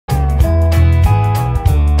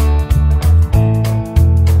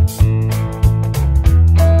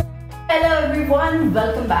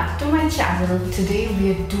channel. Today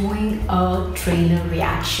we are doing a trailer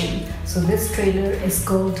reaction. So this trailer is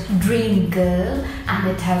called Dream Girl and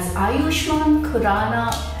it has Ayushmann Khurrana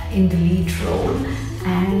in the lead role.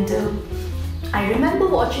 And I remember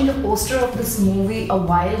watching the poster of this movie a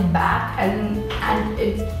while back, and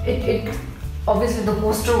it obviously the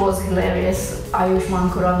poster was hilarious.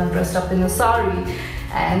 Ayushmann Khurrana dressed up in a saree,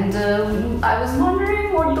 and I was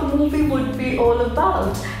wondering what the movie would be all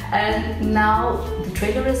about. And now the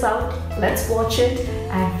trailer is out. Let's watch it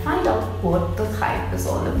and find out what the hype is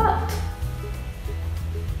all about.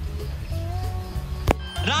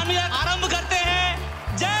 आरंभ करते हैं।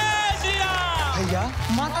 जय श्री राम। भैया,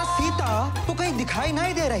 माता सीता तो कहीं दिखाई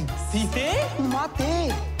नहीं दे रही। सीते? माते।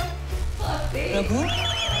 प्रभु?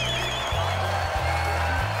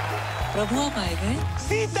 प्रभु आप आए गए?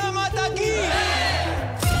 सीता माता की।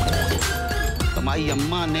 तुम्हारी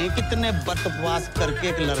अम्मा ने कितने व्रत उपवास करके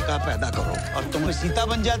एक लड़का पैदा करो और तुम सीता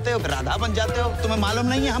बन जाते हो, राधा बन जाते हो। तुम्हें मालूम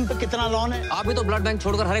नहीं है हम पे कितना लोन है? आप भी तो ब्लड बैंक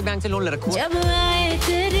छोड़कर हर एक बैंक से लोन ले रखो। जब आए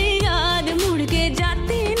तेरी याद मुड़ के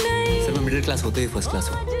जाती नहीं। सर मैं मिडिल क्लास होते ही फर्स्ट क्लास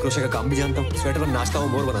हूँ। क्रोशे का काम भी जानता हूँ, स्वेटर पर नाचता हूँ,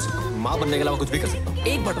 मोर बना सकता हूँ, माँ बनने के अलावा कुछ भी कर सकता हूँ।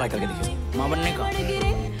 एक बार ट्राई करके देखिए। माँ बनने का?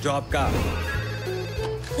 जॉब का।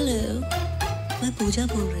 हेलो, मैं पूजा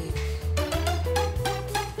बोल रही हूँ।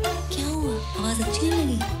 क्या हुआ? आवाज अच्छी नहीं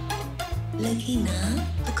लगी? लगी ना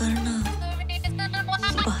तो करना।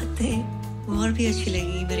 बातें और भी अच्छी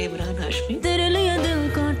लगी मेरे इमरान हाशमी। तेरे लिए दिल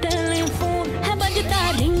को टेलीफोन है बजता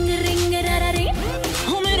रिंग रिंग रा रे।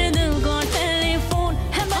 हो मेरे दिल को टेलीफोन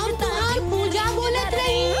है बजता। हम पूजा बोलत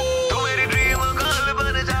रही। तू मेरी ड्रीम गर्ल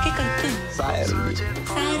बन जा। क्या करते हैं? शायर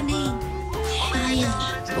नहीं, शायर।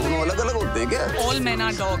 दोनों अलग-अलग होते हैं क्या? All man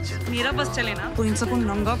are dogs. मेरा बस चले ना तो इन सबको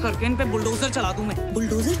नंगा करके इन पे बुलडोजर चला दूं मैं।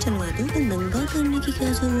 बुलडोजर चलवा दूं तो नंगा करने की क्या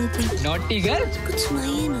जरूरत है? Naughty girl. कुछ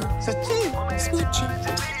सुनाइए ना। सच्ची?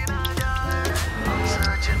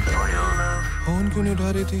 फोन क्यों नहीं उठा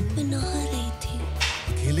रही थी? मैं नहा रही थी।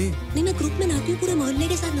 अकेले? नहीं, मैं ग्रुप में नहाती हूँ, पूरे मोहल्ले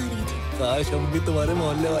के साथ नहा रही थी। काश हम भी तुम्हारे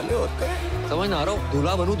मोहल्ले वाले होते। समझ ना आ रहा हूँ,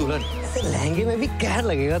 दूल्हा बनूं दुल्हन। ऐसे लहंगे में भी कहर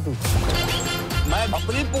लगेगा तू। मैं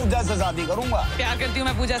अपनी पूजा से शादी करूंगा। प्यार करती हूँ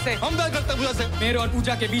मैं पूजा से। हम क्या करते हैं पूजा से? मेरे और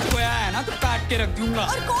पूजा के बीच कोई आया है ना तो काट के रख दूंगा।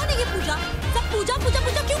 और कौन है ये पूजा? सब पूजा पूजा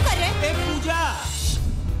पूजा क्यों कर रहे हैं? एक पूजा।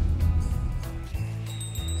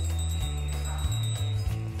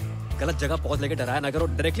 गलत जगह पहुंच लेके डराया ना करो,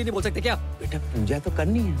 डायरेक्टली नहीं बोल सकते क्या? बेटा पूजा तो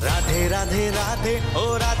करनी है। राधे राधे राधे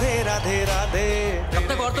ओ राधे राधे राधे। कब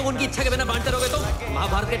तक औरतों को उनकी इच्छा के बिना बांटते रहोगे? तो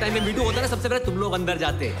महाभारत के टाइम में मीटू होता है ना, सबसे पहले तुम लोग अंदर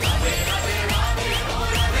जाते।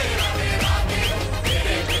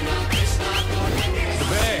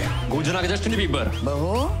 गुजना के जस्टिन बीबर।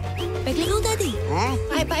 बहू पहले कहो दादी।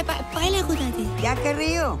 पहले कहो दादी। क्या कर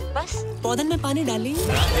रही हो? बस पौधन में पानी डाली।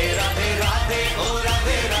 राधे राधे राधे ओ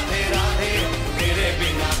राधे राधे राधे। तेरे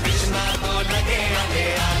बिना कृष्णा को लगे आधे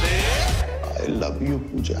आधे। I love you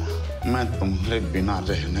पूजा। मैं तुम्हारे बिना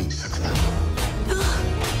रह नहीं सकता।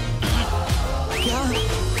 क्या?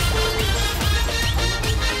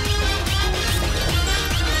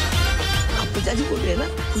 पूजा जी बोल रहे हैं ना?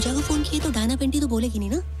 पूजा को फोन किए तो डाना पेंटी तो बोलेगी नहीं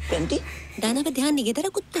ना? पेंटी? डाना पे ध्यान नहीं गया तेरा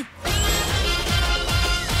कुत्ते।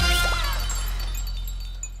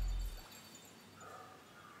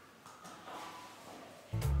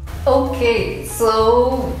 Okay, so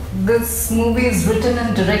this movie is written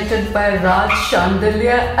and directed by Raj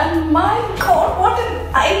Chandaliya, and my God, what an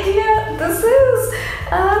idea this is!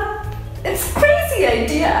 It's crazy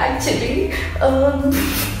idea actually.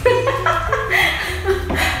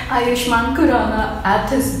 Ayushmann Khurrana at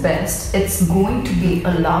his best. It's going to be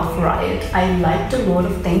a laugh riot. I liked a lot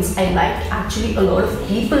of things. I liked actually a lot of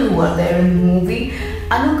people who are there in the movie.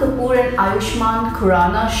 Anu Kapoor and Ayushmann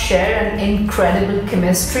Khurrana share an incredible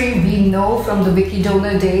chemistry. We know from the Vicky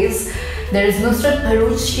Donor days. There is Nushrat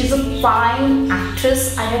Bharucha. She's a fine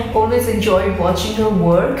actress. I have always enjoyed watching her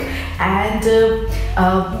work. And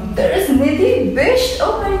there is Nidhi Bisht.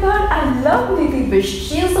 Oh my God, I love Nidhi Bisht.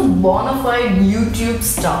 She is a bona fide YouTube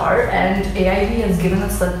star, and AIB has given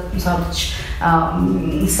us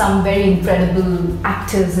some very incredible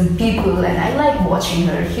actors and people, and I like watching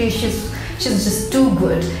her. She's just too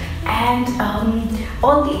good. And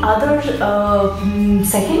all the other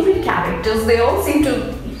secondary characters, they all seem to,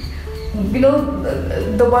 you know,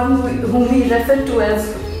 the one whom he referred to as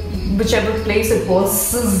whichever place it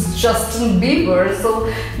was is Justin Bieber, so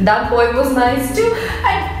that boy was nice too.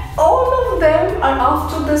 And all of them are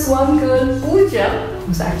after this one girl, Pooja,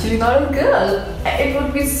 who's actually not a girl. It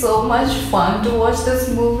would be so much fun to watch this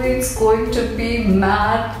movie. It's going to be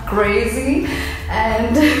mad crazy,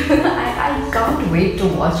 and I can't wait to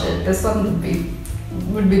watch it. This one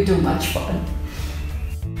would be too much fun.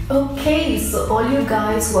 Okay, so all you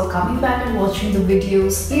guys who are coming back and watching the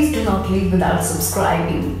videos, please do not leave without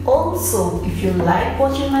subscribing. Also, if you like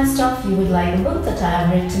watching my stuff, you would like a book that I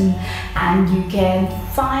have written, and you can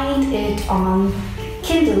find it on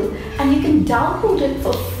Kindle and you can download it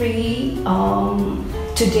for free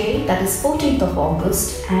today, that is 14th of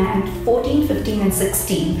August, and 14, 15 and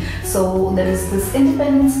 16. So there is this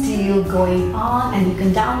Independence deal going on and you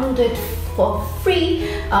can download it for free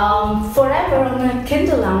forever on your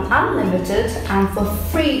Kindle Unlimited, and for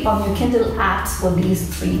free on your Kindle apps for these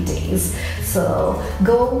 3 days. So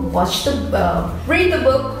go watch read the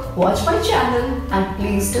book, watch my channel, and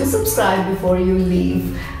please do subscribe before you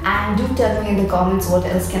leave, and do tell me in the comments what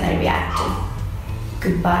else can I react to.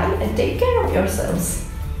 Goodbye and take care of yourselves.